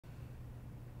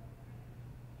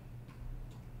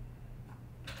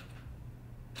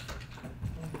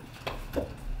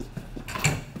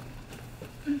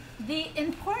The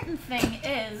important thing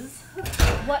is,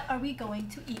 what are we going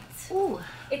to eat? Ooh.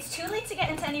 It's too late to get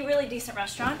into any really decent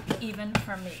restaurant, even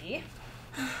for me.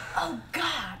 Oh,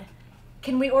 God.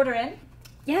 Can we order in?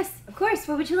 Yes, of course.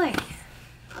 What would you like?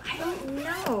 I don't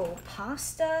know.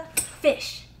 Pasta?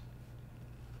 Fish.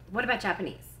 What about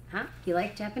Japanese? Huh? You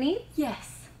like Japanese?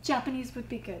 Yes. Japanese would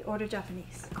be good. Order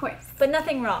Japanese. Of course. But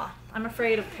nothing raw. I'm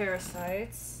afraid of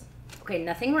parasites. Okay,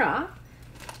 nothing raw.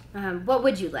 What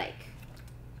would you like?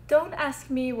 Don't ask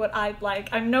me what I'd like.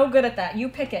 I'm no good at that. You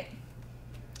pick it.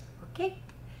 Okay.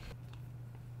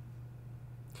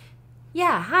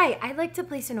 Yeah, hi. I'd like to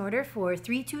place an order for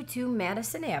 322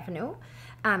 Madison Avenue.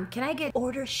 Can I get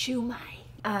Order shumai.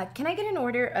 can I get an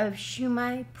order of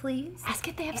shumai, please? Ask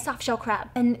if they have soft shell crab.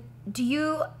 And do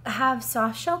you have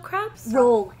soft shell crabs?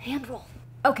 Roll. Hand roll.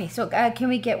 Okay, so can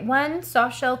we get one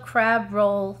soft shell crab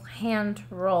roll, hand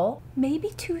roll? Maybe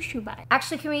 2 shumai.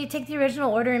 Actually, can we take the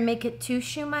original order and make it 2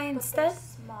 shumai instead?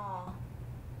 Small.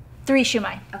 3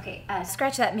 shumai. Okay,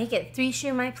 scratch that. Make it 3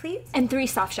 shumai, please. And 3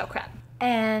 soft shell crab.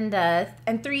 And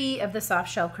 3 of the soft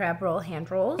shell crab roll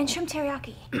hand rolls. And shrimp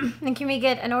teriyaki. And can we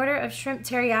get an order of shrimp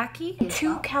teriyaki?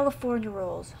 2 California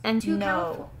rolls. And 2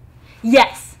 No.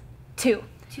 Yes. 2.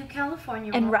 2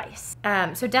 California rolls. And rice.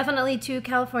 So definitely 2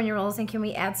 California rolls, and can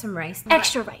we add some rice?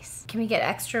 Extra rice. Can we get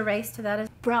extra rice to that?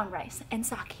 Brown rice and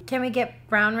sake. Can we get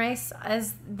brown rice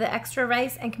as the extra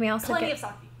rice? And can we also Plenty of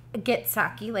sake. get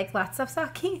sake, like lots of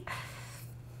sake?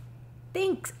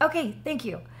 Thanks. Okay, thank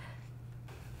you.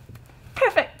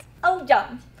 Perfect. Oh,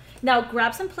 yum. Now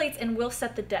grab some plates and we'll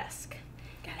set the desk.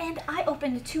 And I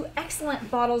opened 2 excellent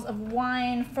bottles of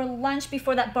wine for lunch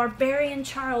before that barbarian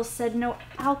Charles said no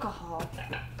alcohol.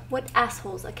 What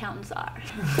assholes accountants are.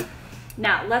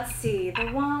 Now, let's see.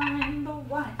 The wine.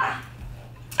 Ah,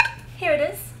 here it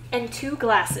is. And 2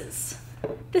 glasses.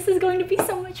 This is going to be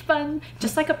so much fun.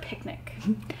 Just like a picnic.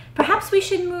 Perhaps we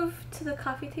should move to the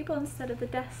coffee table instead of the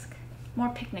desk. More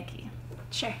picnicky.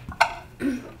 Sure.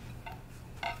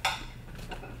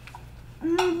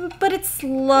 But it's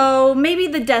low. Maybe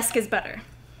the desk is better.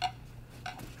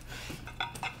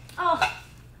 Oh,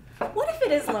 what if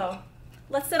it is low?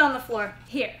 Let's sit on the floor.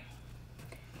 Here.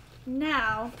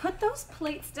 Now, put those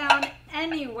plates down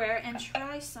anywhere and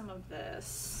try some of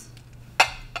this.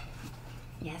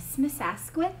 Yes, Miss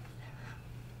Asquith?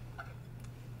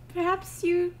 Perhaps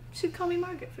you should call me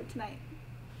Margaret for tonight.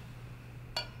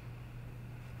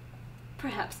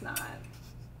 Perhaps not.